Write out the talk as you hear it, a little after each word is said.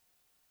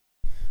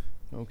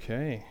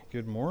Okay,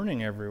 good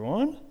morning,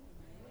 everyone.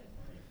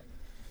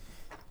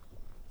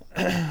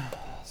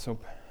 So,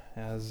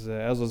 as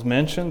was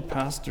mentioned,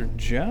 Pastor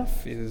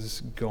Jeff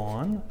is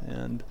gone,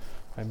 and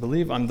I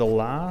believe I'm the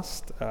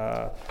last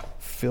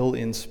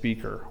fill-in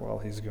speaker while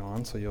he's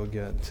gone. So you'll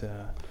get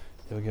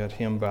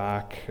him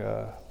back.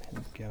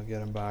 You'll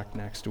get him back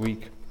next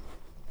week.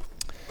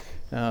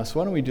 So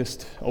why don't we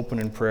just open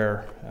in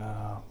prayer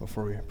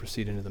before we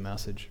proceed into the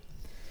message.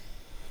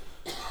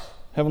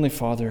 Heavenly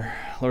Father,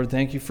 Lord,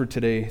 thank you for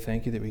today.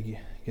 Thank you that we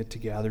get to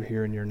gather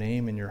here in your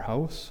name, in your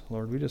house.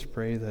 Lord, we just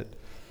pray that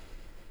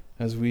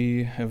as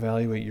we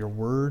evaluate your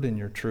word and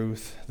your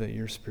truth, that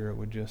your Spirit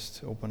would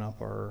just open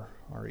up our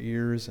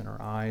ears and our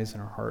eyes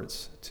and our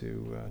hearts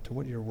to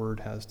what your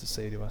word has to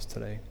say to us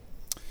today.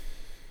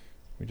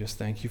 We just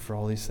thank you for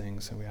all these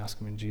things, and we ask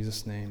them in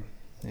Jesus' name.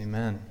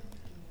 Amen.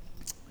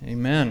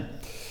 Amen.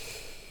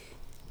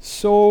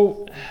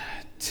 So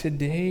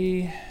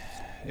today,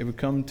 it would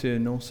come to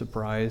no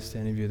surprise to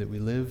any of you that we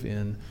live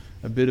in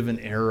a bit of an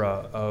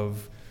era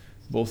of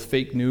both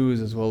fake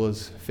news as well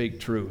as fake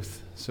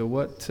truth. So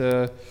what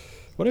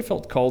I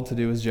felt called to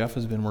do, as Jeff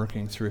has been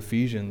working through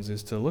Ephesians,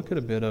 is to look at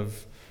a bit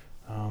of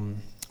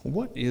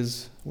what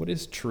is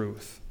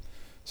truth.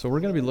 So we're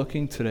going to be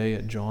looking today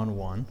at John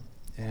 1,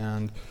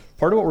 and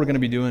part of what we're going to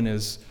be doing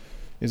is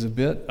a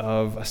bit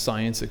of a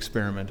science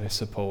experiment, I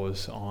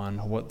suppose, on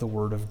what the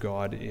Word of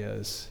God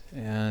is.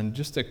 And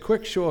just a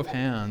quick show of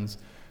hands,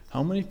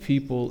 how many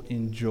people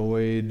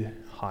enjoyed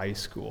high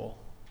school?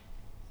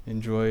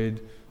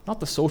 Enjoyed,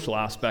 not the social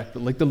aspect,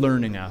 but like the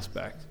learning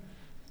aspect.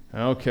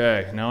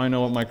 Okay, now I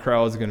know what my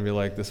crowd is going to be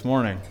like this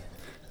morning.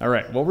 All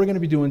right, what we're going to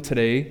be doing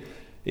today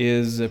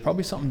is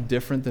probably something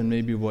different than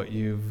maybe what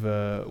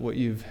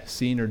you've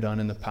seen or done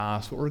in the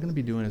past. What we're going to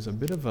be doing is a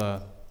bit of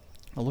a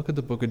look at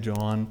the book of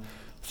John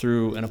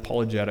through an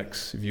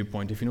apologetics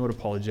viewpoint. If you know what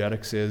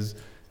apologetics is,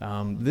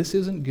 this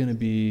isn't going to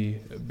be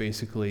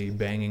basically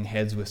banging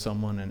heads with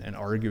someone and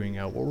arguing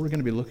out. What we're going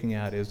to be looking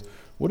at is,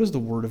 what does the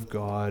Word of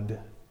God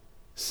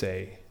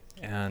say?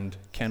 And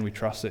can we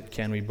trust it?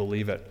 Can we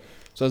believe it?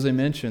 So as I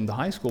mentioned, the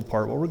high school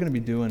part, what we're going to be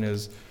doing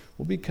is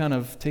we'll be kind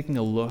of taking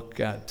a look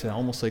at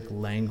almost like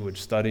language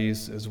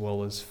studies as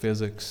well as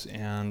physics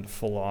and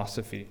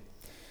philosophy.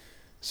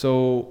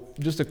 So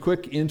just a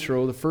quick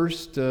intro. The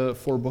first 4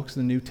 books of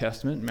the New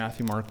Testament,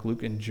 Matthew, Mark,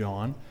 Luke, and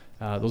John,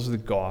 those are the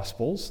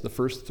Gospels. The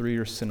first 3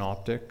 are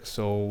synoptic.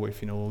 So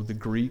if you know the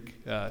Greek,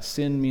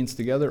 syn means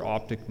together,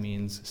 optic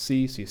means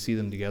see, so you see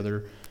them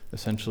together.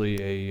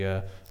 Essentially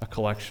a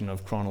collection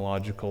of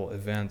chronological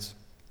events.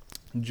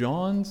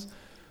 John's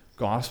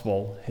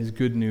Gospel, his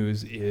good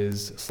news,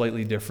 is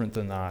slightly different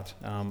than that.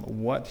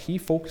 What he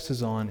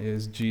focuses on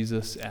is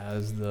Jesus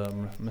as the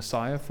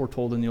Messiah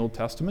foretold in the Old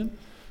Testament.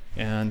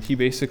 And he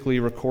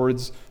basically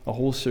records a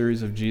whole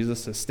series of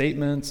Jesus'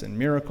 statements and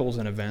miracles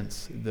and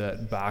events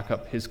that back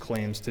up his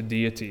claims to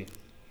deity.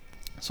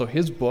 So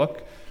his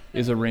book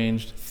is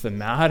arranged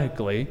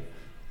thematically.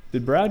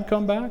 Did Brad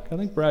come back? I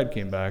think Brad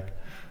came back.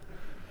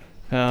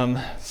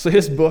 So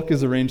his book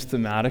is arranged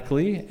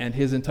thematically, and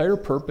his entire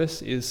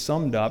purpose is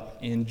summed up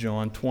in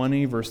John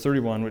 20, verse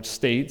 31, which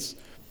states,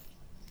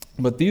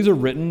 "But these are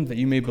written that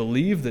you may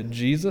believe that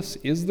Jesus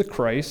is the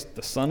Christ,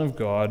 the Son of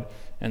God,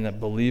 and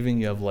that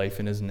believing you have life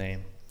in his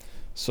name."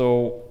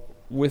 So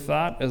with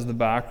that as the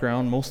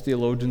background, most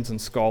theologians and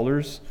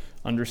scholars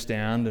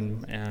understand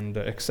and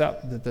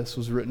accept that this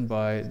was written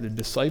by the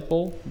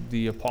disciple,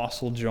 the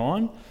Apostle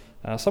John,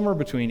 somewhere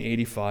between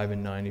 85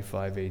 and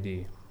 95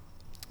 AD.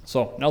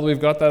 So now that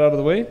we've got that out of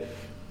the way,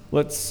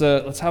 let's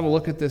have a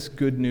look at this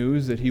good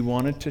news that he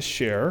wanted to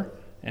share,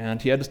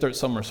 and he had to start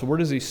somewhere. So where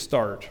does he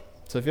start?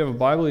 So if you have a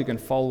Bible, you can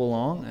follow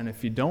along, and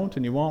if you don't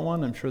and you want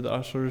one, I'm sure the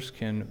ushers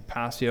can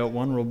pass you out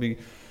one. We'll be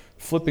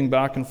flipping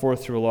back and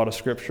forth through a lot of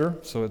Scripture,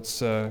 so it's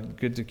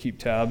good to keep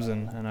tabs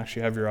and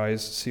actually have your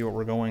eyes see what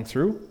we're going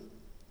through.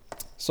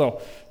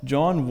 So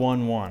John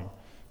 1:1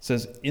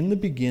 says, "In the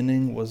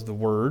beginning was the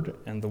Word,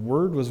 and the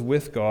Word was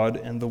with God,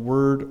 and the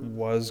Word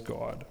was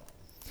God."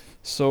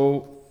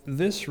 So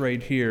this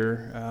right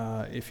here,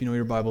 if you know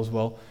your Bible as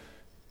well,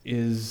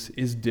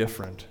 is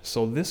different.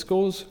 So this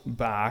goes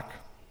back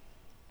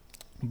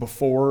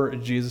before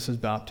Jesus'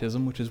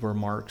 baptism, which is where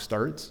Mark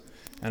starts,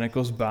 and it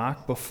goes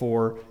back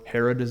before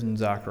Herod and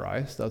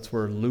Zacharias, that's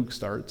where Luke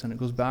starts, and it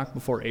goes back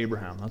before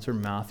Abraham, that's where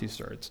Matthew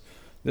starts.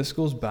 This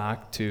goes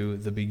back to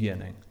the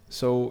beginning.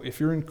 So if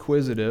you're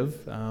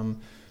inquisitive,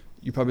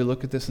 you probably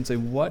look at this and say,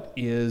 what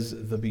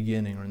is the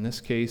beginning? Or in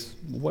this case,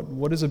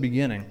 what is a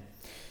beginning?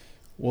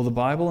 Well, the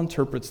Bible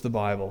interprets the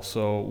Bible,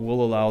 so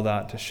we'll allow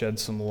that to shed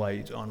some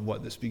light on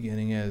what this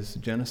beginning is.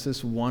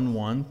 Genesis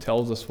 1:1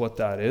 tells us what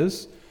that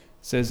is. It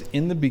says,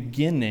 "In the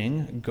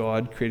beginning,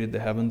 God created the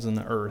heavens and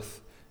the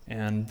earth."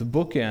 And the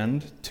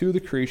bookend to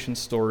the creation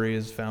story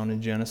is found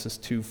in Genesis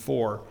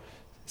 2:4.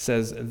 It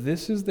says,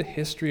 "This is the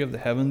history of the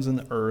heavens and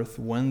the earth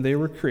when they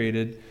were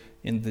created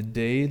in the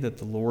day that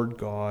the Lord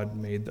God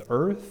made the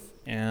earth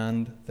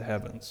and the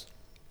heavens."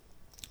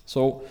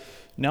 So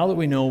now that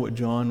we know what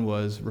John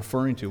was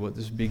referring to, what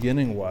this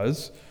beginning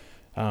was,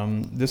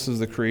 this is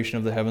the creation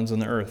of the heavens and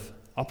the earth.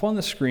 up on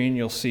the screen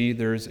you'll see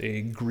there's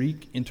a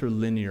Greek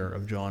interlinear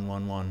of John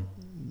 1:1.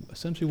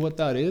 Essentially what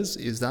that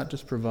is that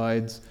just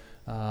provides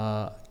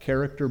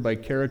character by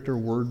character,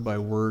 word by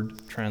word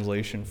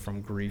translation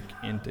from Greek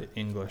into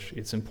English.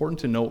 It's important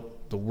to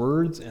note the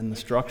words and the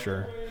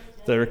structure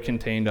that are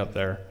contained up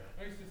there.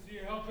 Nice to see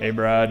you. Hey,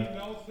 Brad.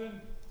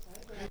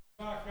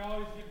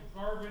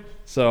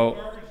 So,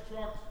 garbage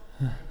trucks,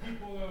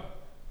 people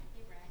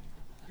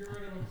get rid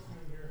of them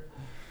soon here.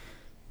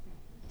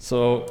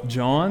 So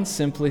John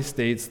simply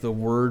states the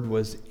Word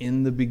was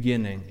in the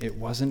beginning. It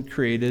wasn't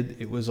created,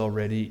 it was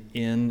already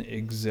in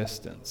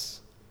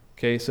existence.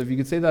 Okay, so if you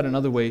could say that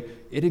another way,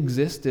 it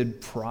existed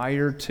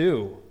prior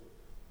to,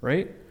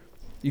 right?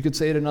 You could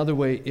say it another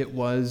way, it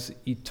was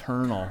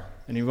eternal.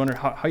 And you wonder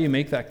how you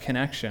make that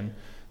connection.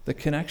 The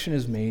connection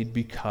is made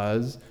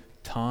because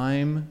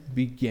time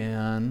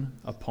began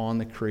upon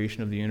the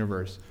creation of the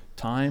universe.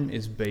 Time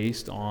is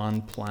based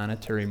on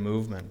planetary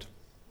movement.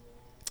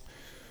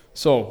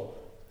 So,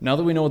 now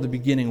that we know what the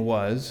beginning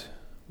was,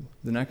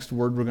 the next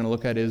word we're going to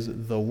look at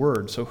is the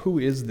Word. So who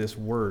is this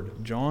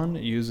Word? John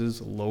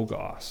uses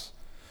logos.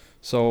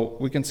 So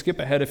we can skip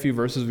ahead a few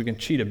verses, we can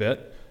cheat a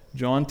bit.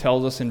 John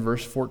tells us in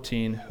verse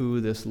 14 who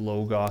this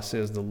logos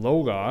is. The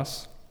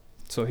logos,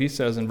 so he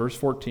says in verse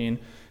 14,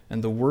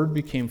 "And the Word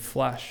became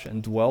flesh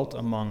and dwelt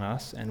among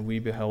us, and we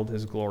beheld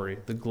his glory,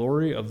 the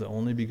glory of the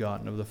only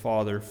begotten of the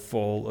Father,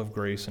 full of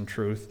grace and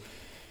truth."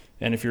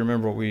 And if you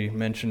remember what we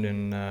mentioned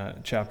in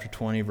chapter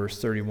 20, verse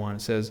 31,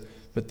 it says,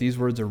 "But these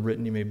words are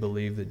written, you may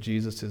believe that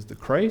Jesus is the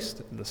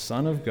Christ, the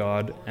Son of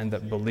God, and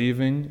that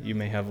believing you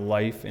may have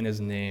life in his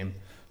name."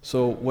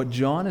 So what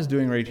John is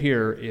doing right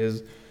here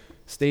is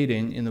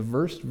stating in the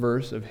first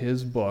verse of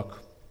his book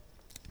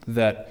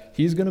that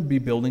he's going to be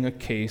building a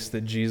case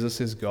that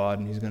Jesus is God,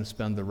 and he's going to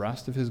spend the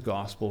rest of his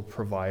gospel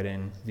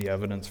providing the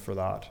evidence for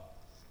that.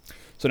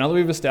 So now that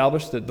we've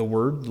established that the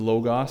word,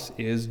 logos,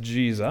 is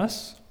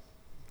Jesus,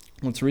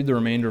 let's read the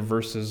remainder of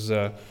verses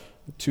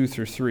 2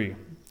 through 3. It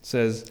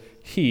says,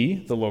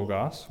 "He, the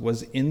Logos,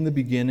 was in the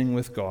beginning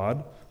with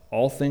God.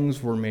 All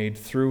things were made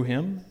through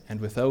him, and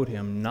without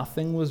him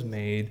nothing was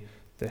made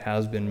that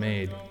has been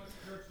made."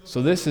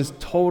 So this is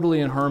totally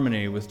in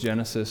harmony with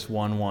Genesis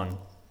 1:1.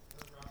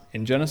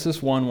 In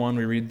Genesis 1:1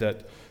 we read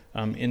that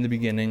in the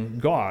beginning,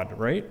 God,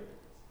 right?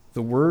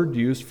 The word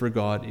used for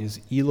God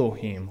is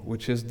Elohim,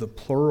 which is the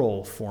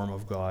plural form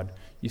of God.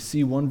 You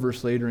see one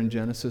verse later in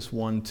Genesis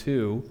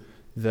 1:2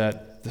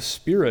 that the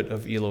spirit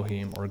of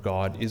Elohim, or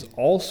God, is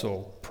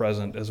also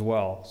present as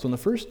well. So in the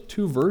first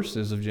two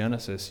verses of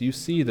Genesis, you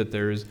see that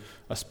there is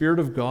a spirit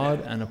of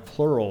God and a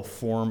plural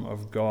form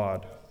of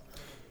God.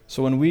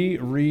 So when we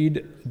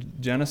read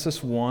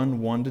Genesis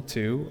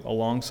 1:1-2,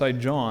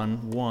 alongside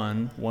John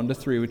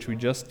 1:1-3, which we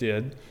just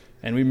did,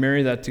 and we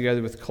marry that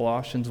together with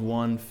Colossians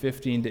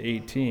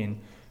 1:15-18,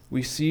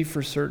 we see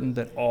for certain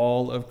that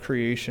all of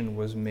creation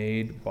was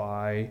made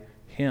by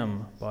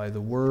him, by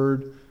the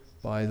Word,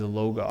 by the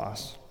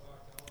Logos.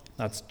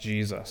 That's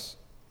Jesus.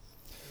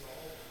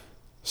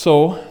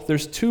 So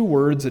there's two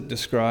words that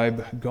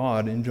describe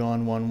God in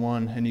John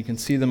 1:1, and you can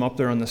see them up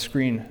there on the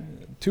screen.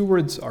 Two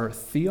words are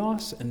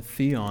theos and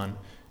theon,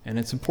 and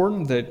it's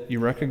important that you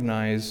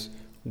recognize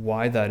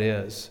why that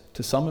is.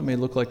 To some it may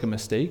look like a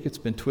mistake. It's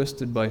been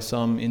twisted by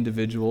some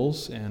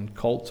individuals and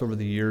cults over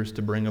the years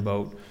to bring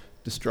about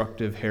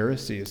destructive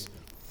heresies.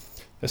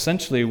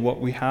 Essentially what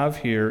we have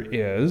here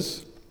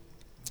is,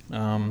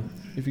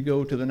 if you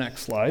go to the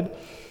next slide,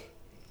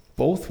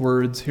 both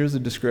words, here's the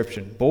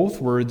description,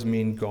 both words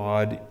mean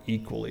God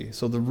equally.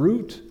 So the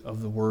root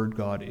of the word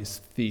God is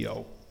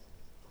theo.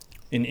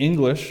 In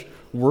English,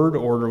 word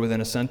order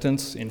within a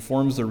sentence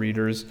informs the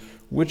readers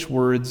which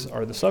words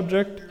are the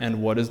subject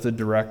and what is the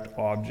direct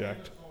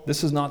object.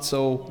 This is not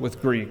so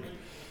with Greek.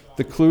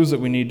 The clues that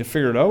we need to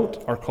figure it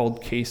out are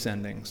called case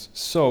endings.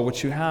 So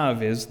what you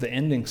have is the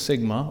ending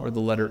sigma, or the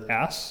letter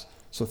S,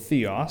 so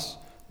theos,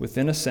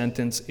 within a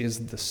sentence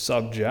is the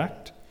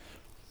subject,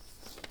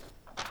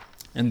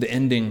 and the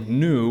ending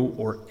nu,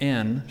 or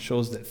N,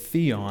 shows that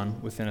theon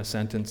within a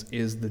sentence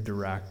is the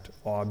direct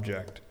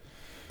object.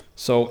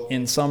 So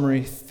in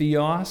summary,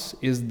 theos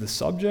is the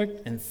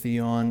subject and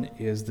theon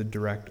is the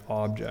direct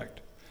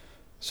object.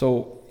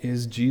 So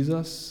is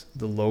Jesus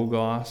the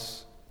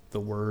Logos,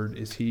 the Word?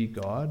 Is he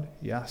God?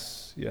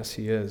 Yes,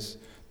 he is.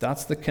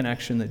 That's the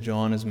connection that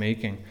John is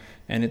making.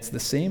 And it's the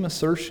same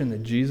assertion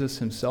that Jesus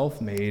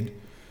himself made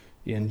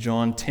in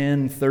John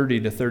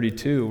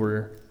 10:30-32,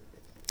 where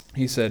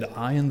he said,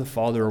 "I and the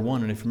Father are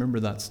one." And if you remember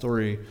that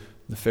story,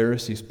 the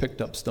Pharisees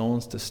picked up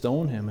stones to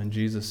stone him, and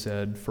Jesus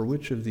said, "For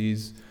which of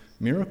these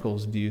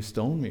miracles do you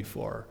stone me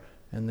for?"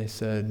 And they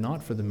said,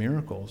 "Not for the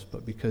miracles,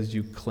 but because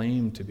you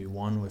claim to be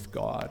one with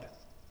God."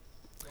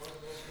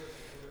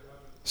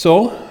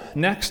 So,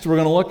 next we're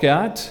going to look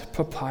at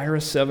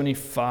Papyrus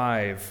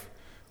 75,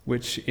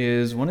 which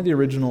is one of the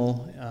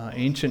original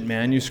ancient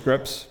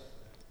manuscripts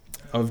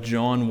of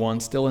John 1,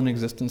 still in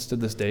existence to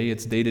this day.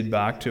 It's dated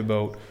back to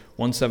about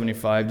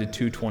 175 to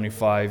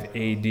 225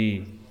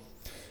 AD.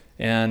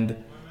 And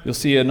You'll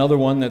see another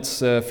one that's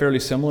fairly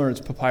similar. It's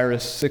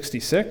Papyrus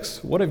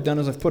 66. What I've done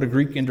is I've put a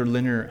Greek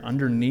interlinear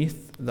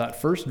underneath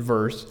that first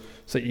verse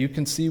so that you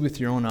can see with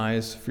your own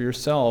eyes for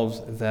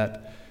yourselves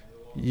that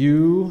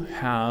you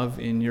have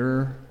in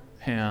your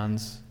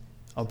hands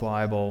a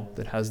Bible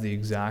that has the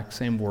exact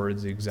same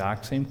words, the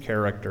exact same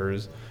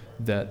characters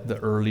that the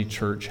early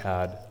church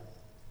had.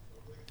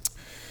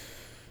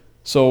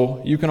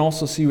 So you can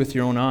also see with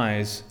your own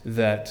eyes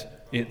that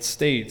it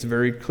states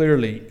very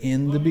clearly,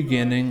 in the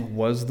beginning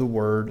was the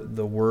Word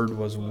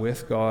was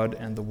with God,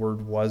 and the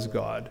Word was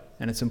God.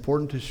 And it's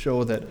important to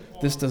show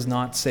that this does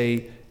not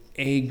say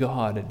a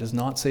God. It does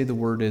not say the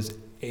Word is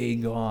a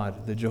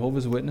God. The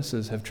Jehovah's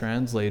Witnesses have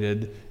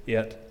translated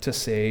it to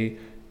say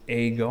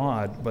a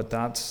God, but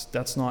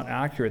that's not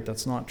accurate.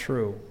 That's not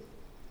true.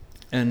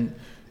 And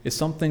it's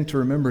something to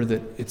remember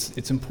that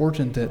it's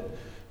important that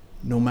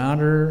no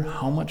matter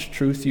how much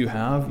truth you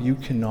have, you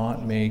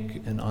cannot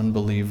make an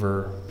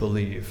unbeliever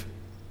believe.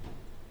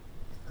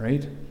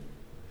 Right?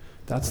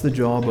 That's the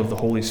job of the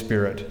Holy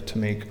Spirit, to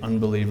make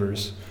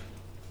unbelievers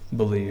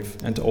believe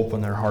and to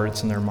open their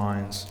hearts and their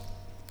minds.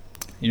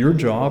 Your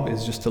job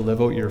is just to live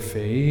out your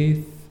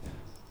faith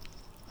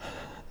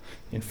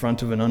in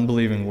front of an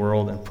unbelieving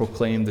world and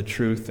proclaim the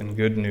truth and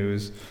good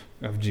news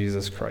of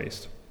Jesus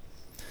Christ.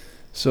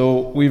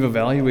 So we've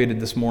evaluated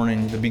this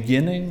morning the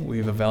beginning.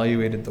 We've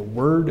evaluated the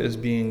Word as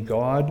being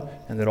God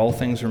and that all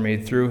things are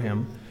made through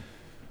Him.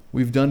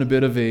 We've done a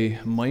bit of a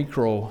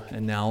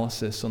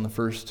micro-analysis on the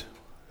first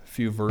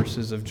few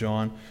verses of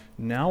John.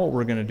 Now what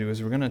we're going to do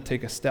is we're going to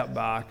take a step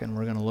back and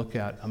we're going to look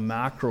at a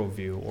macro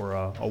view or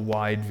a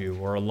wide view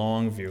or a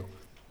long view.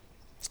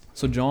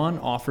 So John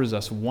offers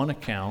us one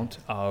account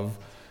of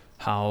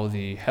how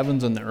the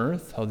heavens and the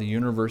earth, how the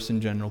universe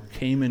in general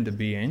came into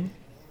being.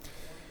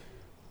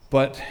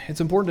 But it's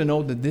important to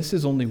note that this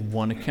is only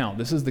one account.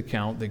 This is the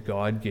account that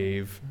God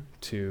gave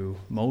to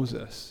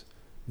Moses.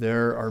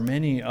 There are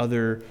many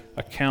other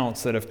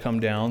accounts that have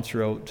come down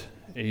throughout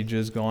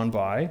ages gone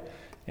by,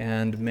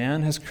 and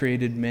man has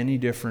created many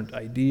different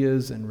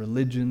ideas and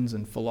religions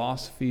and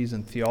philosophies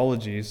and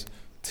theologies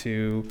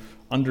to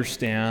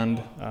understand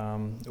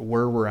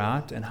where we're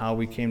at and how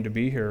we came to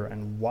be here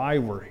and why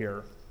we're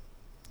here.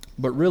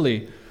 But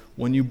really,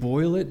 when you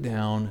boil it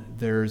down,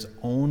 there's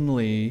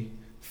only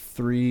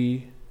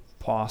three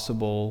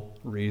possible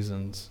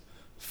reasons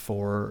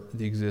for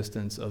the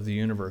existence of the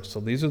universe. So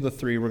these are the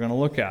three we're going to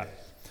look at.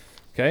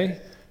 Okay?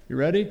 You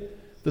ready?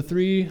 The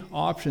three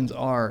options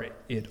are: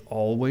 it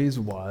always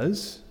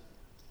was,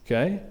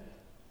 okay?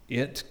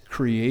 It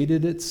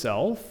created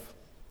itself,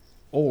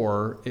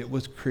 or it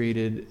was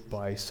created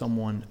by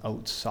someone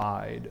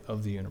outside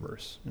of the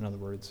universe. In other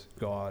words,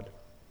 God.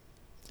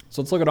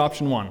 So let's look at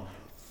option one.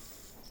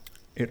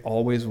 It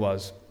always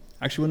was.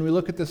 Actually, when we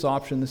look at this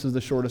option, this is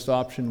the shortest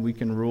option. We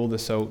can rule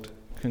this out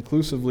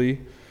conclusively.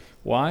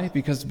 Why?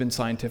 Because it's been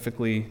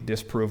scientifically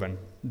disproven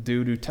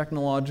due to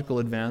technological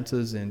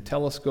advances in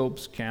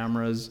telescopes,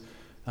 cameras,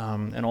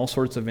 and all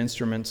sorts of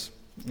instruments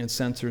and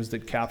sensors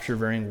that capture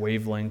varying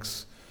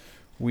wavelengths.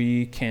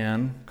 We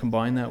can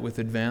combine that with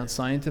advanced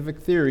scientific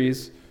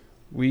theories.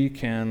 We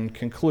can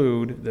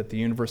conclude that the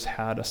universe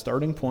had a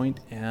starting point,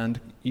 and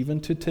even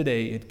to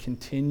today, it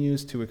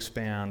continues to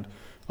expand.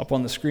 Up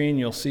on the screen,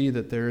 you'll see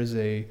that there is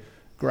a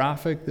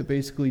graphic that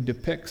basically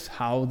depicts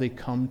how they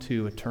come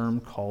to a term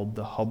called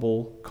the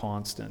Hubble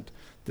constant.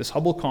 This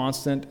Hubble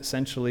constant,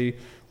 essentially,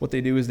 what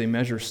they do is they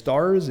measure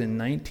stars in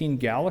 19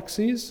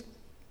 galaxies,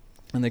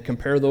 and they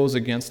compare those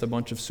against a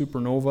bunch of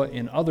supernova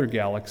in other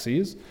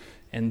galaxies.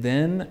 And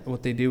then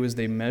what they do is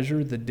they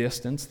measure the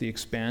distance, the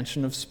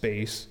expansion of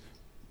space,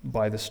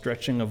 by the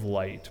stretching of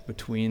light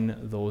between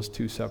those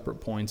two separate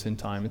points in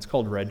time. It's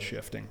called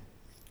redshifting.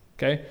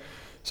 Okay?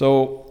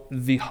 So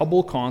the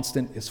Hubble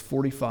constant is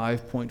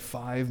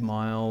 45.5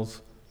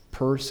 miles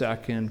per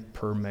second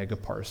per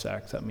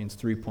megaparsec. That means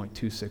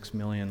 3.26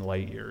 million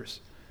light years.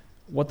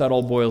 What that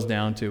all boils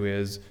down to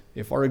is,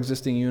 if our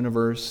existing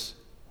universe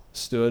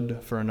stood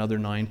for another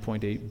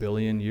 9.8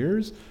 billion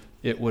years,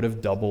 it would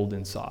have doubled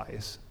in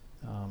size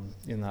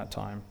in that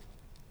time.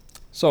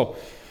 So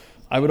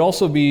I would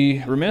also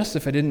be remiss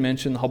if I didn't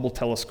mention the Hubble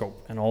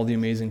telescope and all the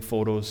amazing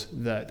photos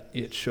that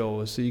it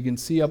shows. So you can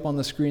see up on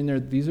the screen there,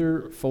 these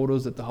are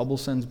photos that the Hubble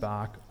sends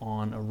back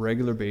on a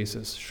regular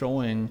basis,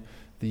 showing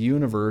the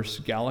universe,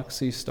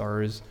 galaxies,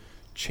 stars,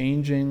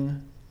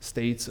 changing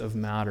states of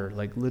matter,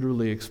 like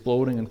literally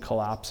exploding and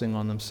collapsing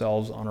on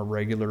themselves on a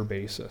regular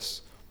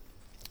basis.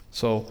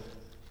 So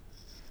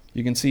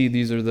you can see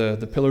these are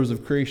the pillars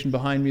of creation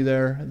behind me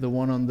there. The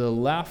one on the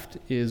left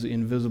is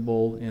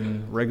invisible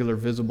in regular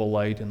visible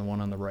light, and the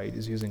one on the right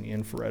is using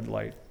infrared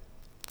light.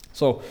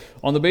 So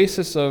on the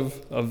basis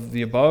of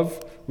the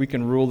above, we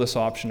can rule this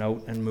option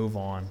out and move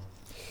on.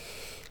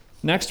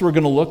 Next, we're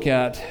going to look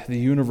at the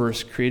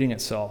universe creating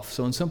itself.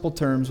 So in simple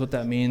terms, what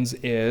that means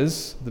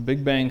is the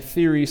Big Bang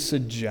Theory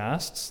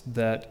suggests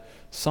that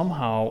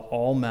somehow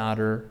all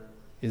matter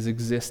is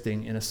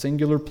existing in a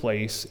singular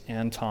place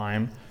and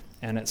time,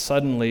 and it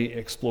suddenly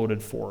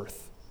exploded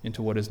forth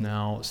into what is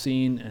now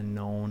seen and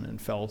known and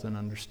felt and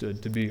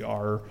understood to be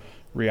our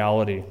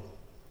reality.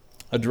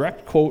 A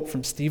direct quote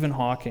from Stephen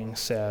Hawking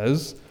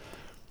says,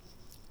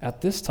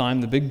 "At this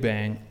time, the Big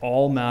Bang,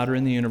 all matter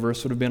in the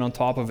universe would have been on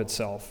top of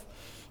itself.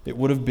 It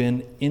would have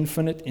been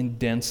infinite in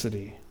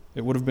density.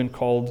 It would have been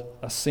called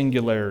a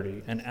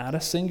singularity. And at a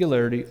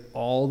singularity,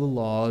 all the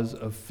laws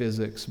of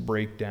physics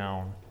break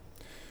down.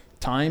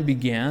 Time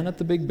began at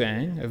the Big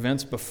Bang.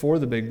 Events before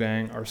the Big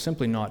Bang are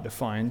simply not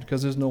defined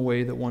because there's no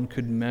way that one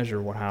could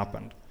measure what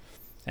happened."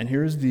 And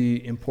here's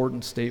the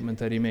important statement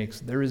that he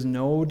makes. "There is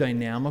no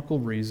dynamical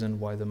reason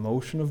why the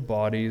motion of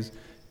bodies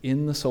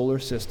in the solar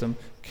system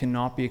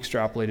cannot be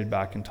extrapolated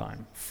back in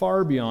time,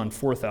 far beyond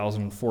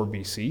 4004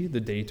 BC, the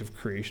date of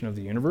creation of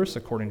the universe,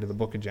 according to the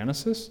book of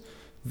Genesis.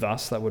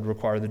 Thus, that would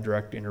require the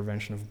direct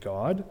intervention of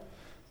God.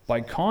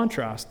 By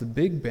contrast, the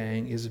Big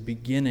Bang is a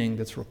beginning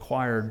that's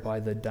required by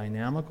the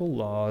dynamical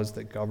laws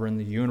that govern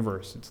the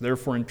universe. It's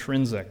therefore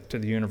intrinsic to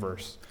the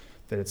universe,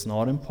 that it's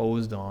not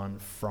imposed on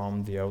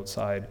from the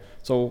outside."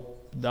 So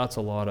that's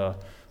a lot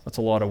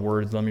of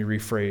words. Let me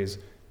rephrase.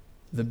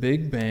 The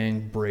Big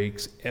Bang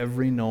breaks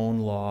every known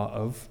law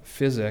of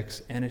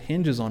physics, and it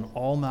hinges on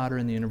all matter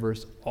in the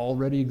universe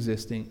already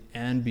existing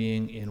and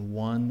being in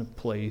one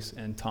place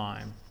and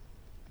time.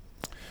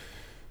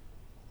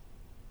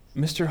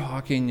 Mr.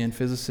 Hawking and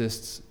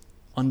physicists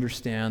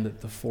understand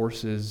that the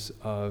forces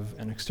of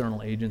an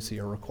external agency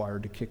are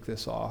required to kick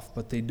this off,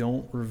 but they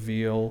don't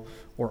reveal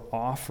or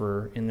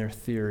offer in their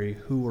theory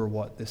who or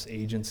what this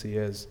agency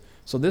is.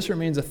 So this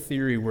remains a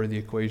theory where the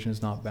equation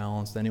is not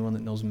balanced. Anyone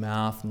that knows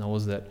math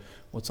knows that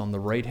what's on the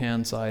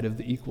right-hand side of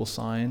the equal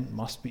sign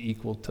must be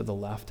equal to the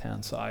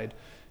left-hand side.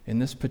 In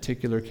this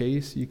particular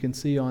case, you can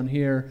see on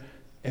here,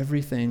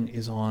 everything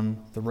is on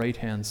the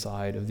right-hand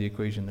side of the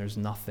equation. There's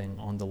nothing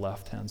on the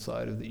left-hand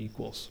side of the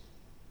equals.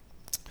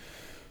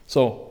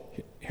 So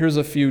here's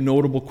a few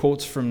notable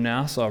quotes from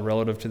NASA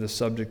relative to this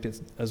subject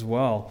as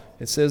well.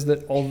 It says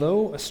that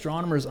although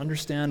astronomers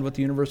understand what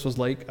the universe was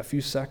like a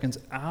few seconds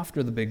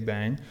after the Big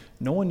Bang,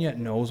 no one yet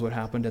knows what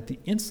happened at the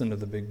instant of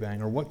the Big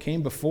Bang, or what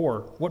came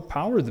before, what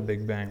powered the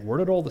Big Bang, where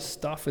did all the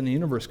stuff in the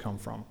universe come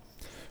from?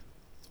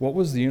 What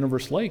was the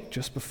universe like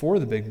just before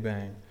the Big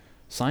Bang?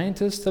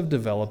 Scientists have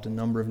developed a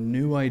number of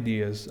new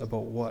ideas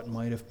about what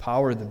might have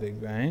powered the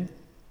Big Bang,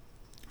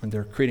 and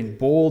they're creating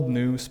bold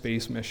new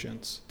space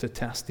missions to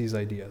test these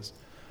ideas.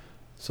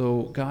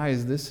 So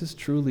guys, this is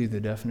truly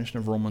the definition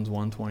of Romans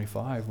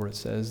 1:25, where it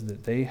says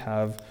that they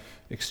have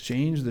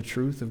exchanged the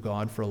truth of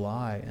God for a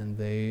lie, and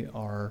they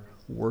are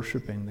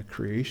worshiping the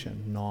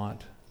creation,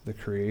 not the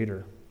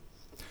Creator.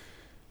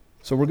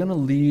 So we're going to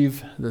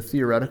leave the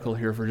theoretical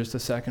here for just a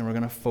second. We're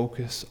going to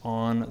focus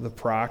on the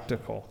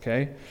practical,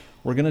 okay?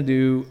 We're going to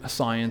do a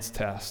science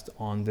test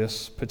on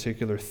this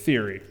particular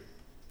theory.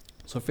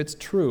 So if it's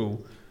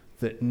true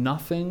that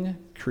nothing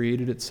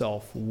created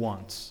itself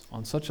once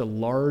on such a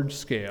large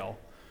scale,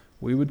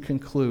 we would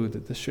conclude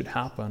that this should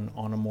happen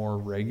on a more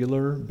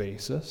regular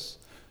basis,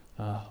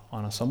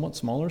 on a somewhat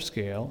smaller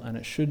scale, and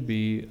it should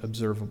be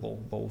observable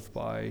both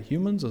by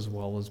humans as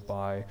well as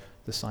by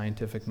the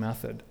scientific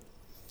method.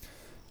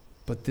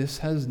 But this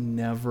has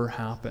never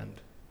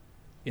happened.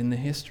 In the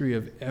history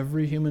of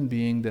every human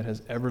being that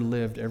has ever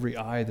lived, every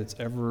eye that's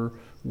ever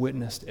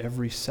witnessed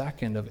every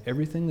second of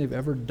everything they've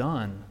ever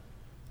done,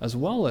 as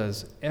well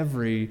as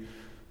every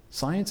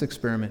science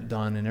experiment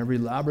done in every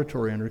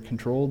laboratory under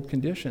controlled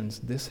conditions,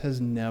 this has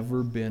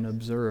never been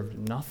observed.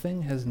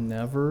 Nothing has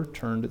never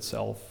turned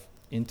itself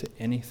into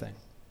anything.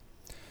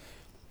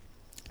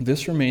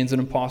 This remains an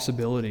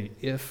impossibility.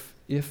 If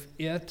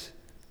it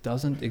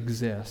doesn't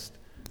exist,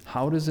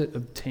 how does it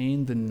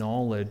obtain the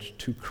knowledge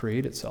to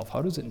create itself?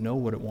 How does it know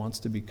what it wants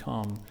to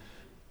become?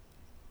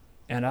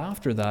 And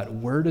after that,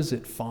 where does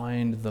it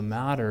find the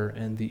matter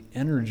and the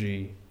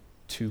energy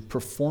to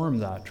perform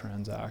that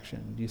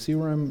transaction? Do you see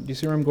where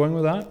I'm going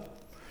with that?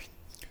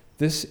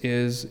 This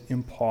is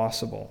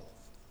impossible.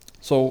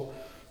 So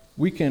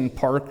we can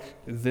park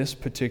this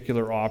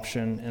particular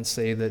option and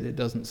say that it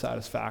doesn't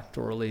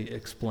satisfactorily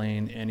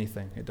explain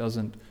anything. It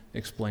doesn't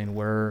explain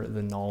where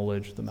the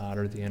knowledge, the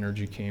matter, the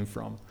energy came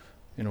from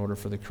in order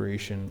for the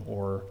creation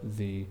or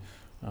the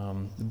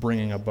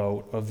bringing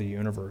about of the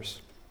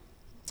universe.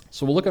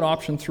 So we'll look at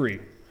option 3.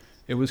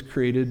 It was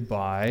created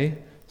by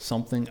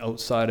something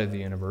outside of the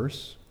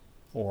universe,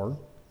 or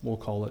we'll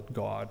call it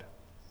God.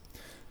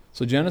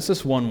 So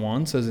Genesis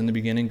 1:1 says, "In the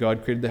beginning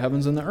God created the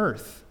heavens and the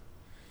earth."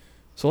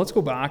 So let's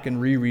go back and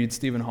reread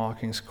Stephen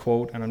Hawking's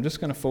quote, and I'm just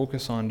going to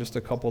focus on just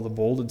a couple of the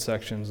bolded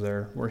sections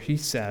there, where he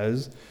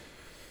says,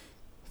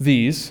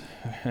 these,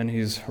 and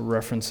he's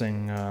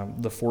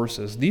referencing the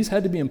forces, these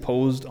had to be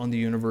imposed on the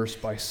universe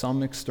by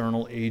some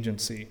external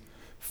agency,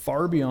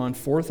 far beyond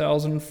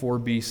 4004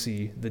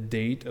 BC, the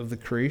date of the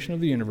creation of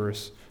the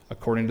universe,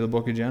 according to the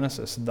book of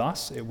Genesis.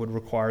 Thus, it would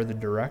require the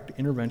direct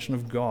intervention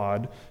of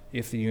God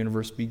if the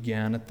universe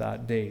began at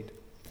that date.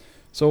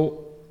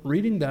 So,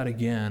 reading that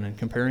again and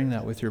comparing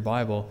that with your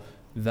Bible,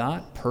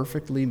 that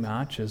perfectly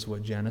matches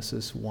what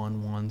Genesis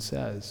 1:1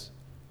 says.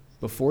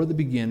 Before the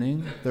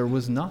beginning, there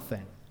was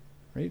nothing,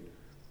 right?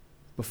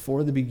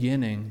 Before the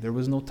beginning, there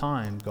was no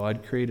time.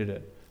 God created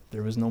it.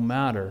 There was no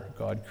matter,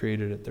 God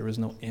created it. There was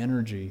no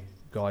energy,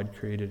 God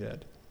created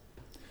it.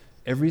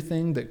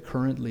 Everything that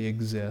currently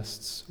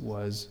exists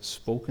was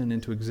spoken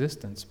into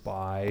existence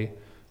by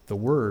the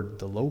Word,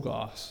 the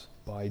Logos,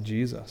 by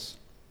Jesus.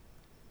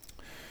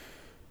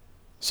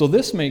 So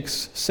this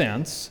makes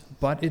sense,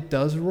 but it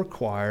does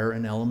require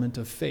an element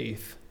of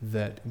faith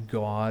that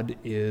God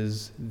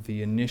is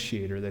the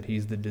initiator, that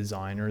He's the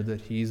designer,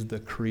 that He's the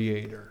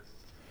creator.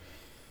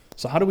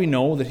 So how do we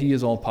know that He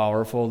is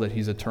all-powerful, that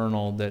He's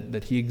eternal,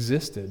 that He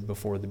existed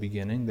before the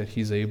beginning, that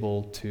He's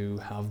able to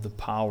have the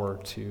power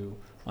to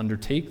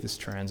undertake this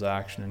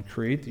transaction and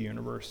create the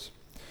universe?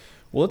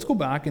 Well, let's go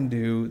back and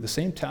do the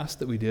same test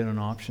that we did on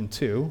option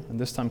 2, and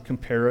this time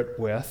compare it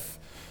with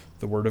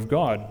the Word of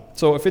God.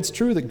 So if it's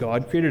true that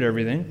God created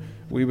everything,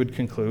 we would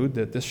conclude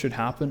that this should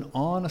happen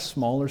on a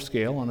smaller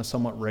scale, on a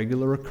somewhat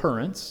regular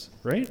occurrence,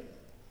 right?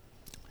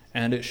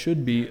 And it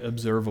should be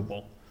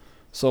observable.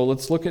 So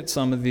let's look at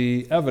some of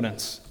the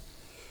evidence.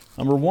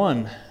 Number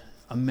 1,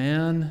 a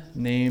man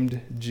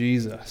named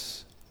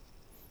Jesus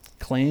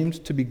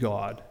claimed to be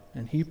God,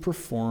 and he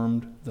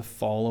performed the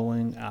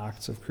following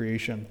acts of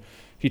creation.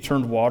 He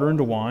turned water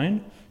into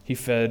wine. He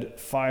fed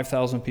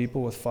 5,000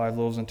 people with 5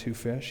 loaves and 2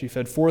 fish. He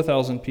fed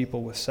 4,000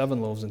 people with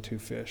 7 loaves and 2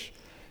 fish.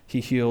 He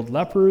healed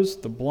lepers,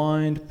 the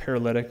blind,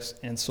 paralytics,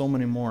 and so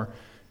many more.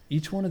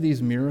 Each one of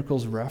these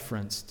miracles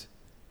referenced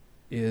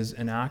is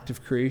an act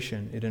of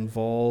creation. It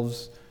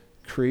involves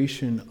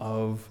creation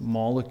of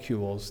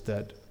molecules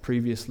that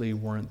previously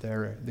weren't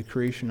there, the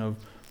creation of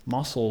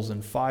muscles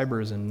and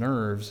fibers and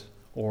nerves,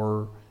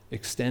 or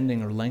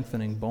extending or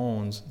lengthening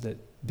bones that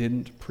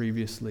didn't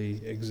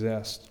previously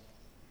exist.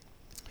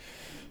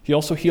 He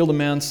also healed a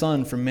man's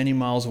son from many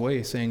miles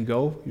away, saying,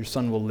 "Go, your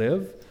son will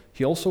live."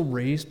 He also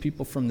raised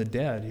people from the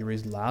dead. He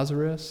raised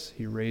Lazarus.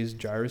 He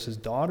raised Jairus'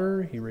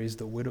 daughter. He raised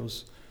the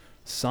widow's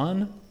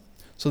son.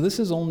 So this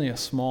is only a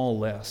small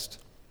list.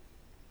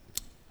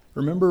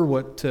 Remember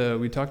what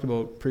we talked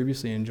about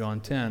previously in John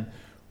 10,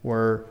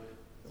 where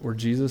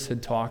Jesus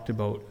had talked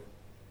about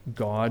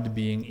God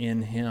being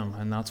in him,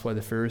 and that's why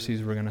the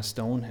Pharisees were going to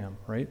stone him,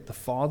 right? The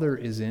Father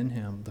is in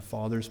him. The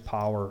Father's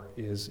power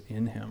is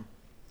in him.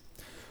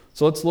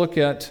 So let's look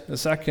at the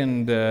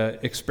second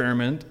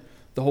experiment,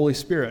 the Holy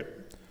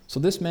Spirit. So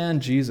this man,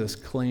 Jesus,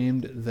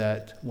 claimed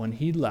that when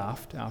he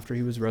left, after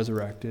he was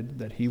resurrected,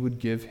 that he would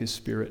give his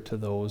Spirit to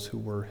those who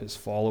were his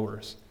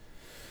followers.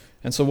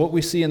 And so what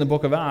we see in the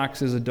book of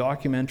Acts is a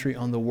documentary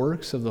on the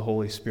works of the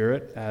Holy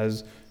Spirit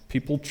as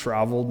people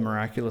traveled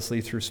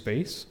miraculously through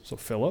space, so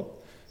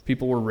Philip.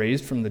 People were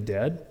raised from the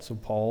dead, so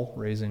Paul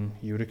raising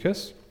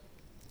Eutychus.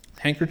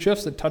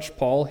 Handkerchiefs that touched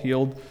Paul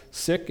healed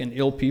sick and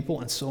ill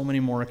people, and so many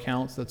more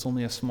accounts. That's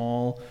only a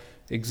small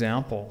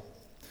example.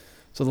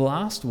 So the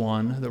last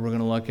one that we're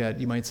going to look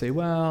at, you might say,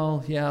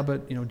 well, yeah,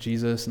 but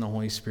Jesus and the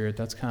Holy Spirit,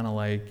 that's kind of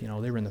like,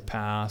 they were in the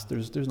past.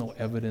 There's no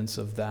evidence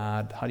of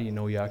that. How do you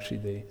know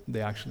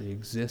they actually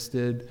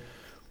existed?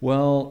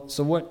 Well,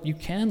 so what you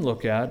can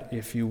look at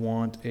if you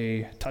want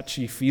a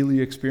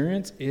touchy-feely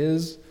experience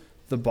is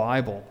the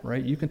Bible,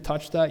 right? You can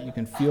touch that, you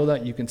can feel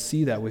that, you can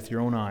see that with your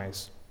own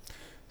eyes.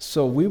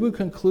 So we would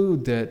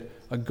conclude that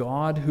a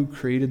God who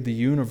created the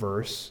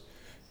universe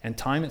and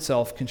time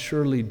itself can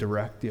surely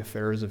direct the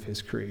affairs of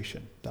his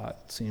creation.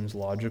 That seems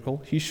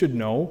logical. He should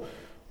know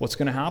what's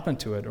going to happen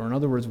to it, or in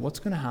other words, what's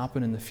going to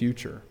happen in the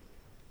future.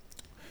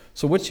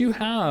 So what you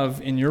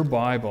have in your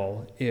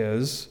Bible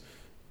is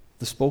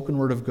the spoken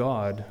word of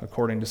God,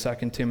 according to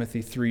 2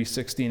 Timothy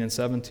 3:16 and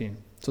 17.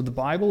 So the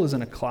Bible is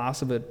in a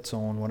class of its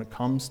own when it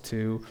comes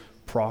to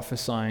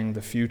prophesying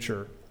the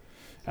future.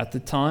 At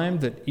the time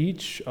that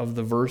each of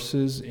the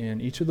verses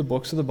in each of the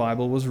books of the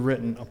Bible was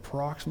written,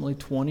 approximately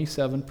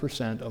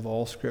 27% of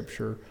all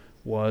Scripture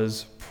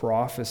was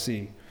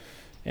prophecy.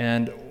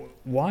 And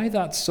why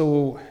that's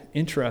so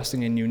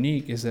interesting and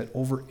unique is that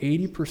over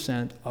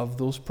 80% of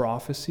those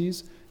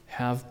prophecies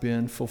have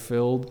been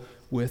fulfilled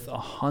with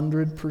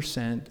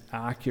 100%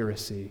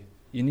 accuracy.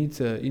 You need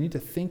to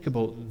think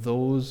about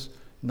those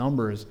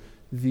numbers.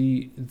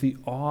 The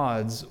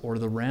odds or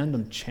the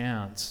random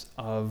chance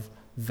of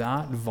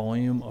that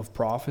volume of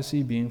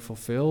prophecy being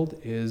fulfilled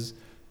is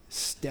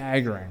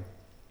staggering.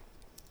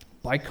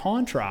 By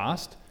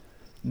contrast,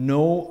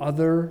 no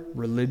other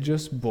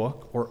religious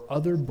book or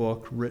other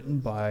book written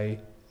by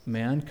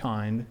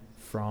mankind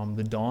from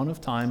the dawn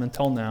of time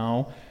until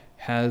now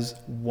has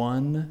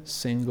one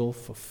single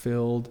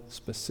fulfilled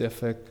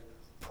specific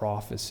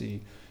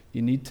prophecy.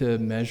 You need to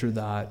measure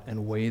that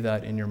and weigh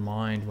that in your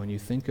mind when you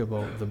think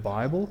about the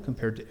Bible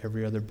compared to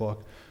every other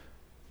book.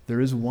 There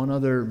is one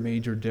other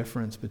major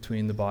difference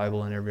between the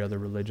Bible and every other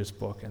religious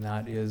book, and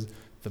that is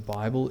the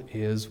Bible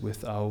is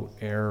without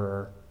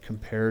error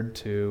compared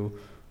to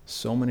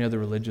so many other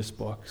religious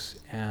books,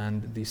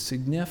 and the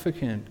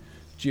significant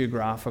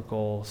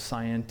geographical,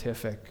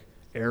 scientific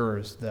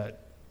errors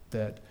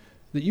that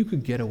you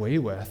could get away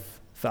with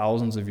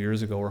thousands of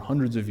years ago or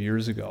hundreds of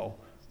years ago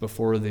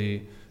before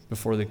the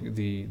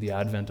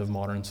advent of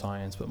modern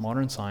science. But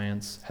modern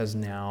science has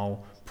now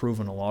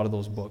proven a lot of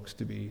those books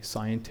to be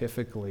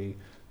scientifically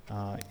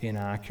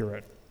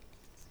inaccurate.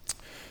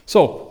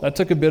 So that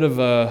took a bit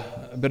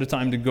of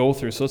time to go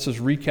through. So let's just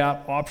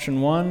recap. Option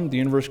 1, the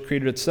universe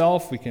created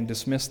itself. We can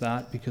dismiss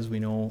that because we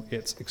know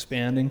it's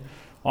expanding.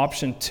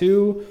 Option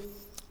 2,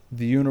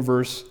 the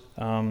universe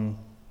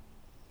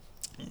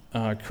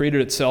created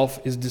itself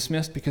is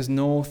dismissed because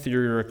no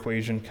theory or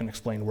equation can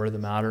explain where the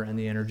matter and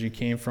the energy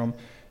came from,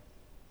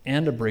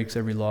 and it breaks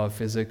every law of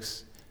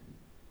physics.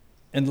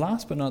 And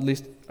last but not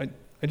least, I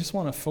just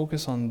want to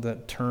focus on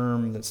that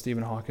term that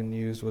Stephen Hawking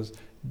used, was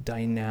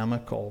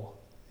dynamical.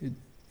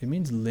 It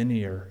means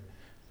linear.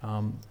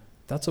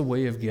 That's a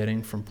way of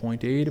getting from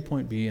point A to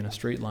point B in a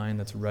straight line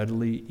that's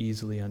readily,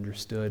 easily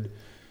understood.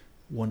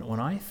 When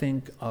I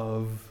think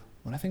of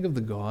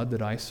the God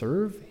that I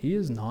serve, he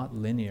is not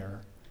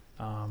linear.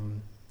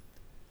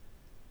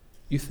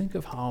 You think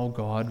of how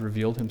God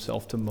revealed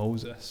himself to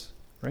Moses,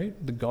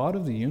 right? The God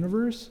of the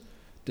universe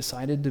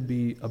decided to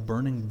be a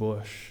burning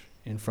bush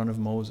in front of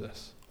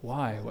Moses.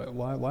 Why?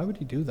 Why would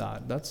he do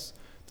that?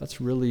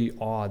 That's really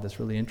odd. That's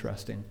really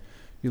interesting.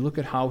 You look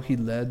at how he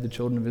led the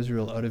children of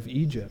Israel out of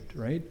Egypt,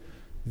 right?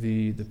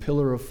 The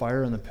pillar of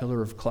fire and the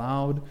pillar of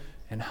cloud,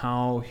 and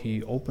how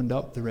he opened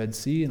up the Red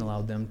Sea and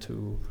allowed them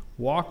to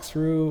walk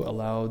through,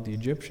 allowed the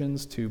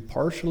Egyptians to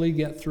partially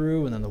get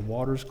through, and then the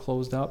waters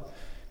closed up.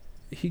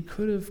 He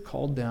could have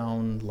called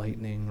down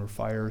lightning or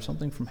fire or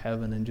something from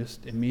heaven and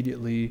just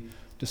immediately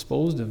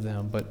disposed of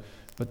them.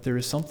 But there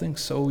is something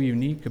so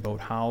unique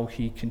about how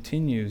he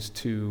continues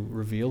to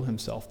reveal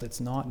himself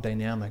that's not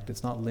dynamic,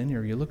 that's not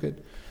linear. You look at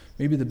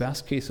maybe the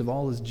best case of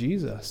all is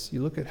Jesus.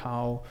 You look at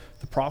how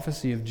the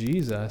prophecy of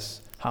Jesus,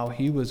 how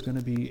he was going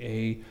to be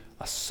a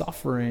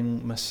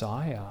suffering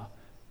Messiah.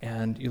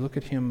 And you look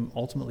at him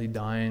ultimately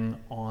dying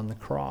on the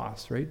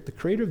cross, right? The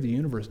creator of the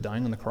universe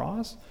dying on the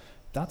cross,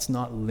 that's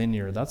not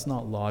linear, that's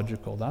not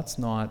logical, that's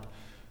not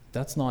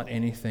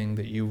anything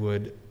that you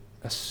would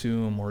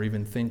assume or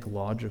even think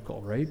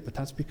logical, right? But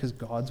that's because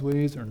God's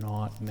ways are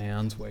not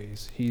man's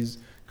ways. He's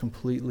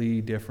completely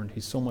different.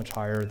 He's so much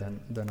higher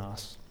than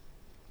us.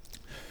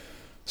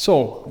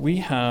 So we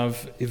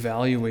have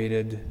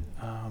evaluated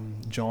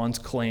John's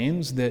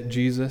claims that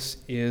Jesus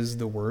is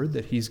the Word,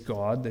 that he's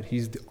God, that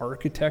he's the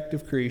architect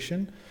of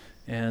creation,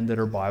 and that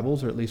our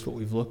Bibles, or at least what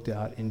we've looked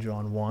at in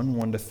John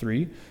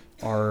 1:1-3,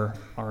 are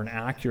an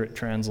accurate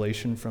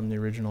translation from the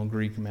original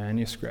Greek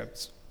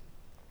manuscripts.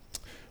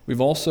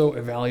 We've also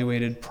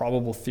evaluated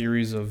probable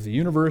theories of the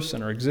universe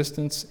and our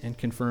existence and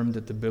confirmed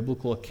that the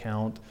biblical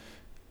account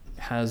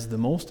has the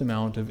most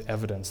amount of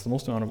evidence, the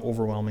most amount of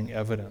overwhelming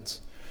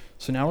evidence.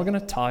 So now we're going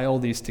to tie all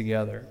these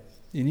together.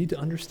 You need to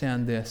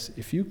understand this.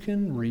 If you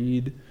can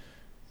read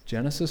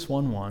Genesis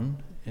 1:1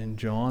 and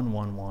John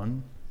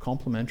 1:1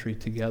 complementary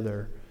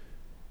together,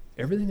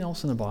 everything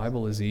else in the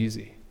Bible is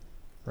easy,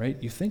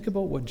 right? You think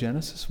about what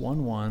Genesis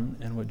 1:1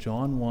 and what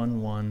John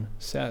 1:1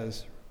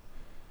 says.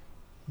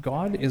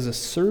 God is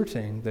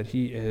asserting that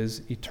he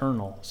is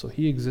eternal, so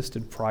he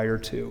existed prior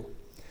to.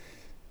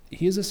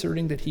 He is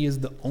asserting that he is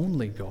the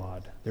only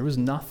God. There was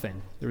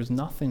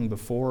nothing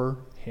before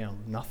him,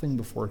 nothing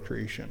before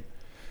creation.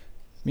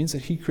 It means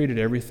that he created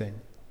everything.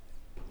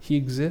 He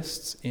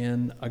exists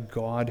in a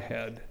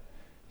Godhead.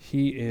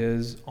 He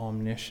is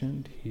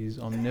omniscient, he's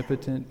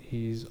omnipotent,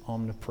 he's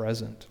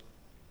omnipresent.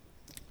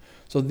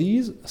 So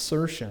these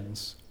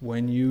assertions,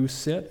 when you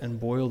sit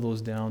and boil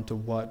those down to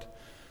what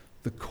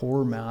the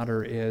core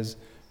matter is,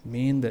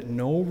 mean that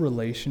no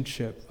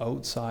relationship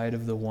outside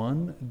of the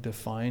one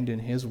defined in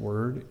his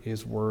word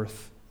is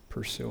worth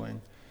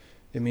pursuing.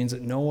 It means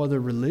that no other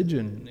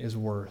religion is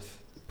worth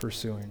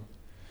pursuing.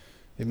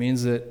 It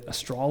means that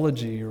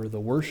astrology or the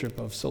worship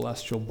of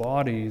celestial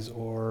bodies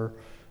or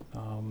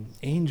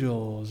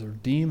angels or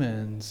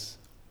demons,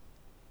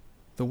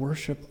 the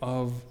worship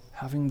of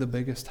having the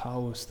biggest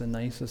house, the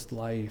nicest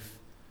life,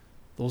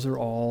 those are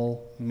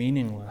all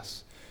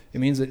meaningless. It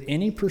means that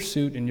any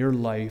pursuit in your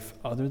life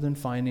other than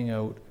finding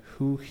out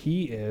who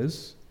he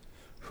is,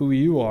 who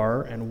you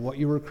are, and what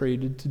you were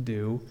created to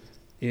do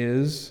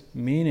is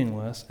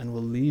meaningless and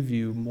will leave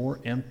you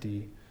more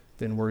empty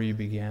than where you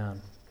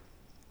began.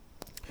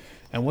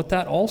 And what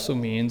that also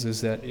means is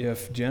that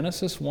if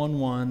Genesis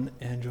 1:1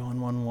 and John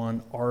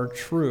 1:1 are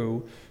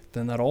true,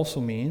 then that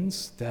also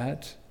means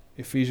that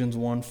Ephesians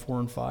 1:4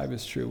 and 5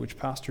 is true, which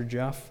Pastor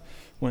Jeff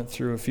went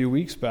through a few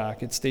weeks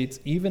back. It states,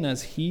 even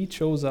as he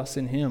chose us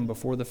in him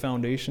before the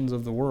foundations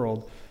of the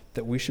world,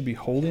 that we should be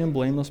holy and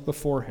blameless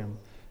before him.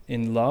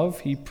 In love,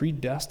 he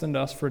predestined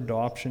us for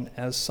adoption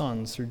as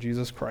sons through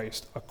Jesus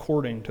Christ,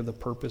 according to the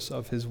purpose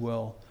of his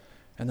will.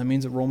 And that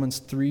means that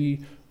Romans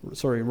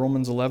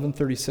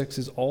 11:36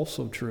 is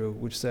also true,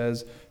 which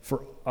says,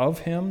 for of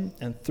him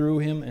and through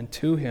him and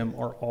to him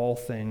are all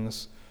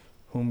things,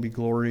 whom be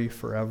glory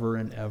forever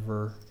and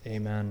ever.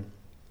 Amen.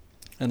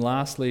 And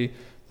lastly,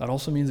 that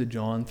also means that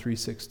John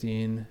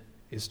 3:16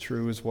 is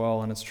true as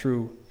well, and it's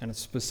true, and it's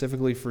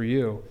specifically for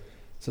you.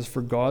 It says,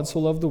 for God so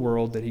loved the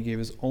world that he gave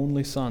his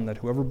only Son, that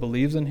whoever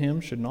believes in him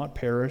should not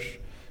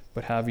perish,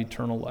 but have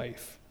eternal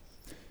life.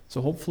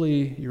 So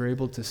hopefully you're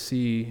able to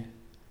see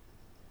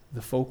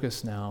the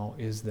focus now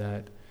is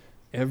that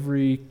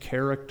every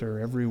character,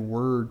 every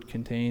word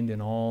contained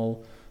in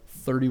all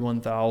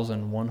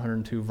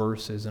 31,102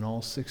 verses in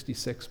all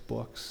 66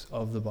 books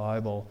of the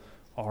Bible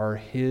are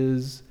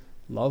his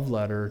love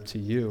letter to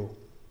you.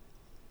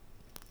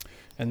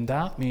 And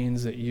that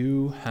means that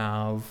you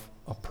have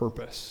a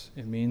purpose.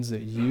 It means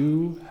that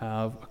you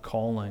have a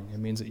calling. It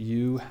means that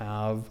you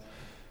have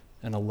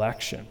an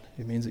election.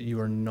 It means that you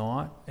are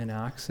not an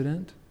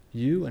accident.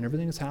 You and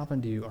everything that's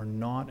happened to you are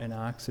not an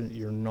accident.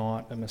 You're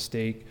not a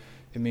mistake.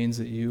 It means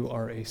that you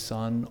are a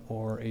son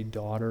or a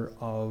daughter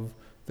of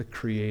the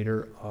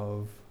creator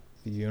of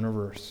the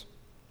universe.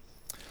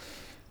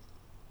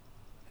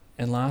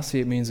 And lastly,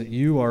 it means that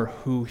you are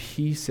who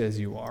he says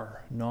you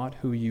are, not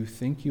who you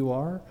think you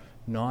are,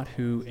 not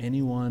who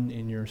anyone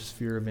in your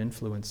sphere of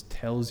influence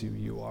tells you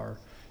you are.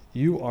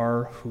 You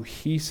are who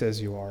he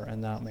says you are,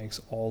 and that makes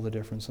all the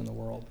difference in the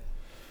world.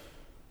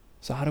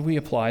 So how do we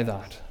apply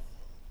that?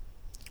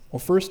 Well,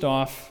 first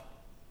off,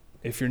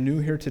 if you're new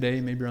here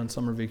today, maybe you're on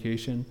summer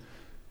vacation,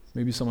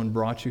 maybe someone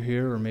brought you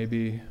here, or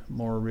maybe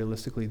more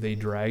realistically, they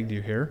dragged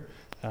you here,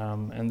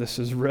 and this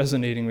is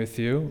resonating with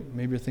you.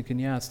 Maybe you're thinking,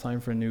 yeah, it's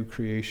time for a new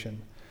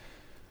creation.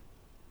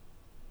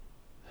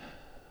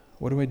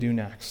 What do I do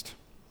next?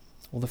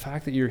 Well, the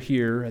fact that you're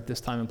here at this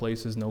time and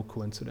place is no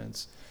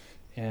coincidence.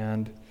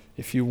 And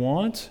if you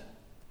want,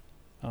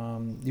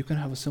 you can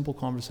have a simple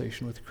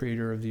conversation with the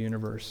creator of the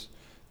universe.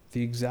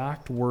 The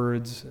exact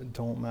words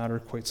don't matter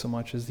quite so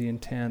much as the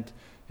intent.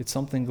 It's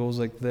something goes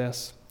like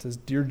this. It says,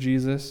 "Dear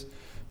Jesus,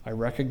 I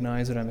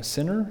recognize that I'm a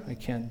sinner. I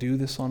can't do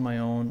this on my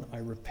own. I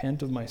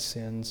repent of my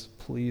sins.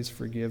 Please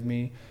forgive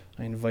me.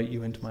 I invite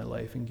you into my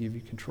life and give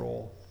you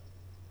control."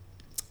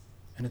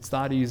 And it's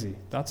that easy.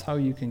 That's how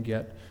you can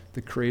get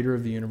the creator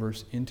of the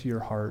universe into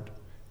your heart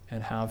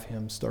and have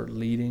him start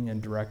leading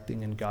and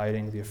directing and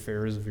guiding the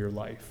affairs of your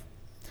life.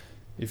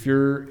 If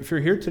you're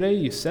here today,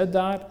 you said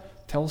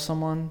that, tell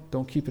someone,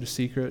 don't keep it a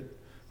secret.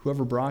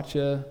 Whoever brought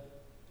you,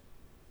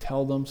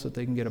 tell them so that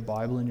they can get a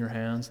Bible in your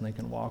hands and they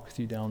can walk with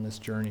you down this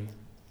journey.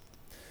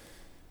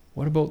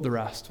 What about the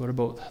rest? What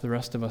about the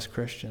rest of us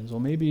Christians? Well,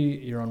 maybe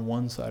you're on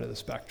one side of the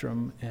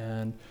spectrum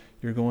and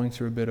you're going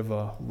through a bit of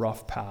a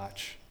rough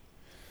patch.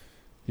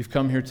 You've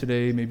come here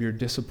today, maybe you're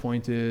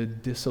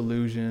disappointed,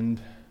 disillusioned,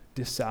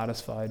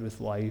 dissatisfied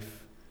with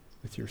life,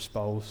 with your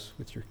spouse,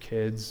 with your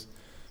kids.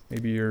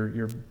 Maybe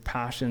your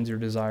passions, your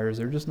desires,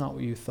 they're just not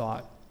what you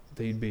thought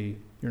they'd be.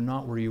 You're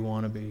not where you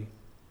want to be.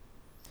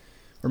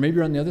 Or maybe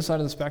you're on the other side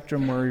of the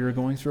spectrum where you're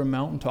going through a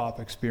mountaintop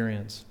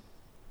experience.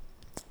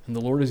 And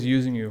the Lord is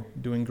using you,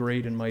 doing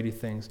great and mighty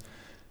things.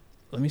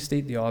 Let me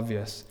state the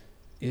obvious.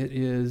 It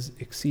is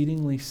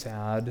exceedingly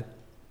sad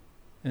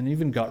and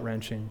even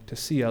gut-wrenching to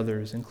see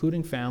others,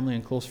 including family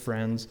and close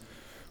friends,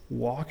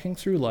 walking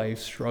through life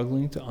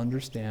struggling to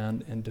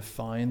understand and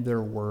define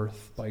their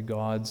worth by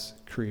God's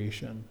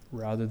creation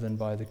rather than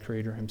by the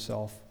Creator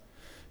himself.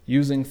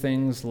 Using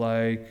things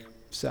like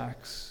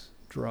sex,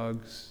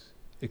 drugs,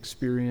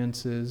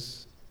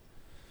 experiences.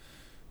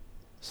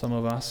 Some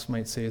of us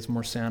might say it's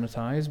more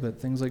sanitized, but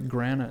things like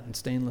granite and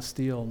stainless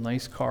steel,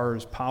 nice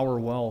cars, power,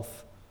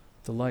 wealth,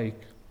 the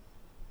like.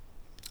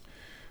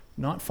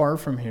 Not far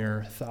from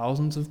here,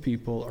 thousands of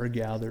people are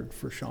gathered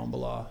for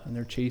Shambhala, and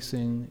they're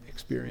chasing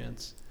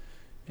experience.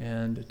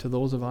 And to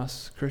those of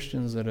us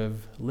Christians that have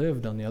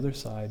lived on the other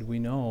side, we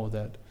know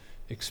that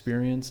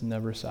experience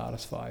never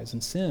satisfies,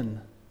 and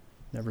sin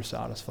never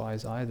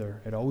satisfies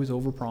either. It always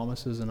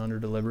overpromises and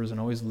underdelivers and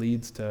always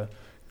leads to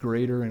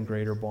greater and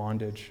greater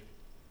bondage.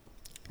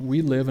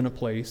 We live in a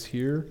place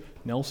here,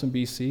 Nelson,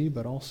 BC,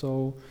 but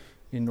also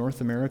in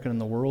North America and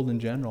the world in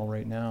general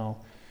right now,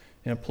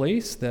 in a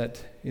place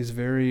that is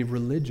very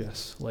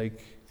religious,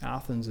 like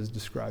Athens is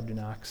described in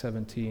Acts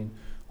 17,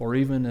 or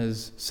even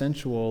as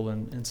sensual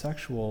and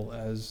sexual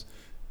as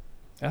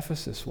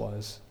Ephesus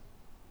was.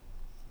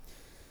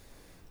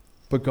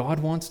 But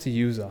God wants to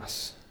use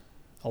us.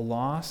 A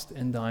lost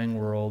and dying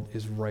world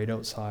is right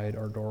outside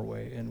our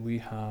doorway, and we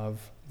have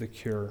the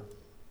cure.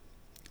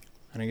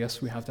 And I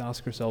guess we have to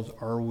ask ourselves,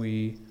 are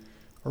we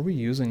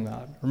using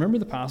that? Remember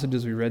the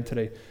passages we read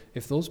today.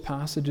 If those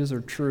passages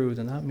are true,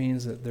 then that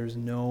means that there's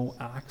no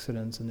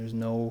accidents and there's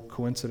no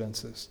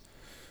coincidences.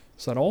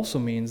 So that also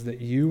means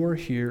that you are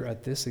here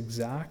at this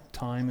exact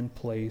time and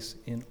place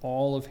in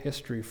all of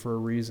history for a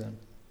reason.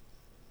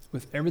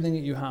 With everything that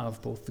you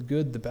have, both the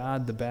good, the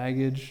bad, the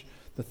baggage,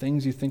 the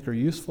things you think are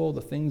useful,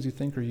 the things you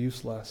think are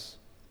useless.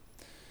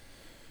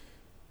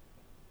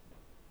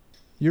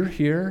 You're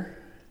here,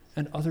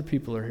 and other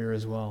people are here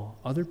as well.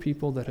 Other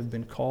people that have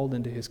been called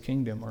into his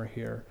kingdom are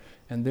here.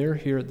 And they're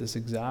here at this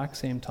exact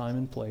same time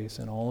and place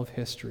in all of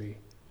history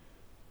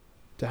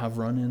to have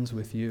run-ins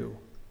with you,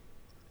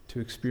 to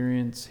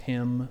experience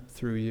him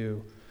through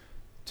you,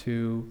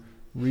 to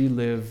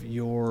relive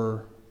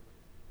your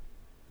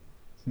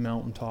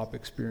mountaintop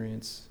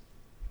experience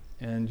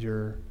and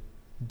your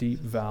deep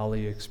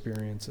valley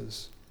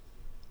experiences.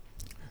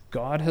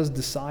 God has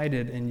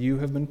decided, and you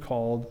have been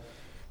called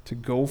to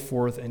go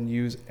forth and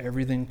use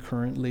everything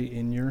currently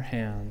in your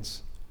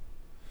hands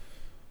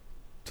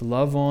to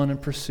love on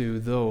and pursue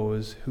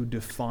those who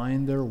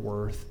define their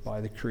worth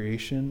by the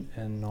creation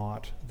and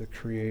not the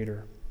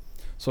Creator.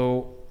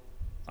 So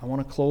I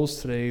want to close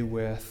today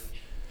with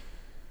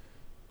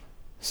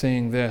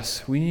saying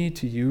this: we need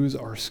to use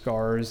our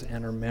scars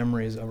and our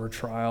memories of our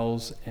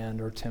trials and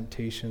our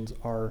temptations,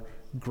 our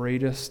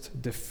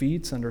greatest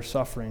defeats and our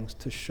sufferings,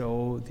 to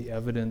show the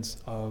evidence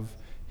of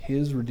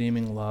His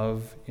redeeming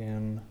love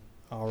in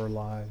our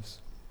lives.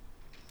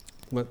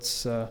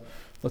 Let's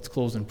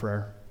close in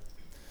prayer.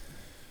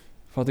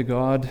 Father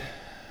God,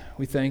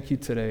 we thank you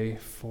today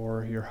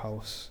for your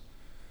house,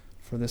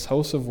 for this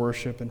house of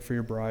worship, and for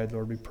your bride.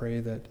 Lord, we pray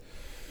that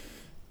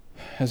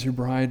as your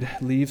bride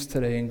leaves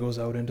today and goes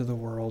out into the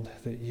world,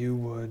 that you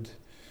would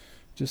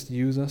just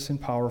use us in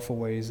powerful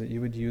ways, that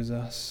you would use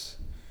us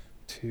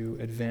to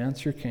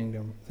advance your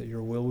kingdom, that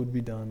your will would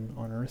be done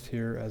on earth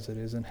here as it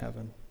is in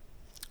heaven.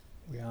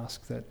 We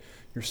ask that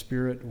your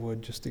Spirit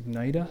would just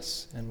ignite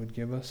us and would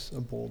give us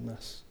a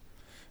boldness,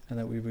 and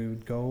that we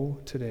would go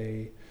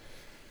today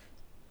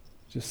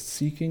just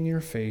seeking your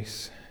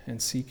face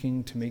and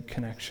seeking to make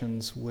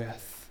connections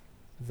with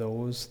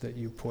those that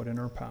you put in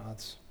our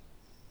paths.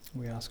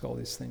 We ask all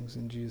these things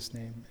in Jesus'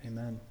 name.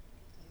 Amen.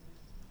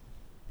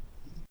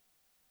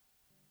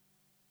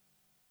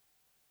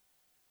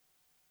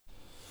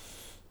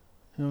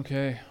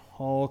 Okay,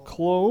 I'll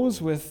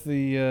close with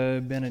the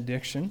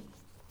benediction.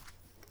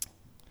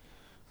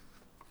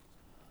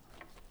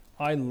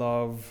 I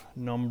love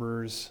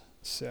Numbers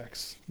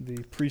 6, the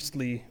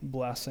priestly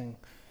blessing.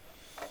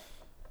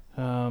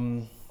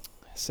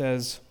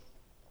 Says,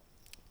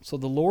 "So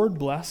the Lord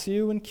bless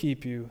you and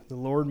keep you. The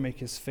Lord make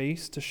his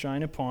face to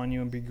shine upon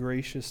you and be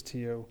gracious to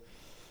you.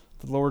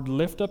 The Lord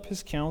lift up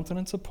his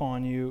countenance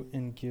upon you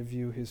and give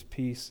you his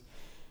peace.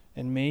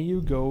 And may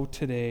you go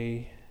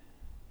today,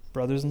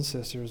 brothers and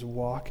sisters,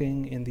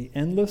 walking in the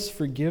endless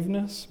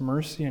forgiveness,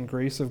 mercy, and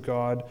grace of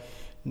God,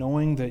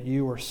 knowing that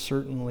you are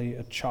certainly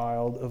a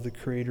child of the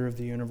Creator of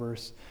the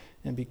universe.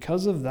 And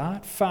because of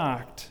that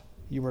fact,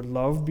 you are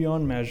loved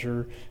beyond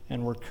measure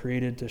and were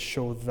created to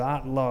show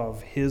that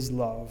love, his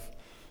love,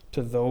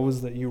 to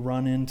those that you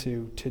run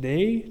into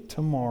today,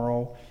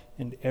 tomorrow,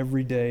 and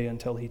every day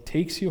until he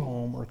takes you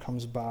home or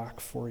comes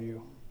back for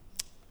you."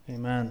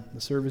 Amen.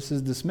 The service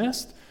is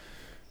dismissed.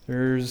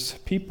 There's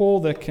people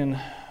that can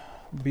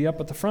be up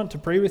at the front to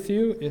pray with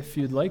you if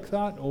you'd like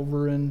that,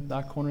 over in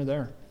that corner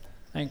there.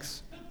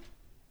 Thanks.